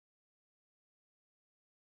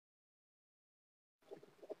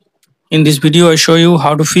In this video, I show you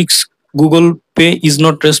how to fix Google Pay is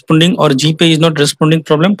not responding or GPay is not responding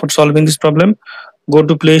problem. For solving this problem, go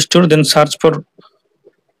to Play Store, then search for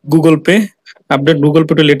Google Pay, update Google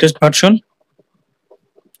Pay to latest version,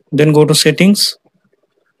 then go to settings,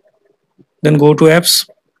 then go to apps,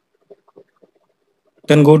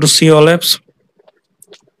 then go to see all apps.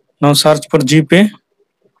 Now search for GPay,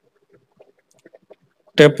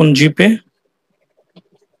 tap on GPay,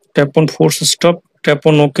 tap on force stop, tap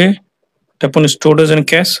on OK, tap on storage and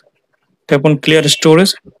cache, tap on clear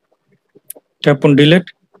storage, tap on delete,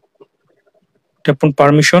 tap on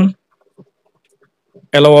permission,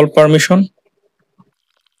 allow all permission.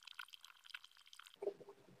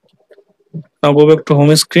 Now go back to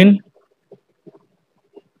home screen,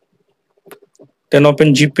 then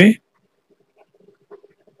open GPay.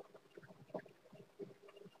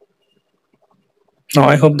 Now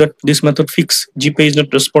I hope that this method fix GPay is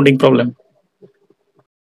not responding problem.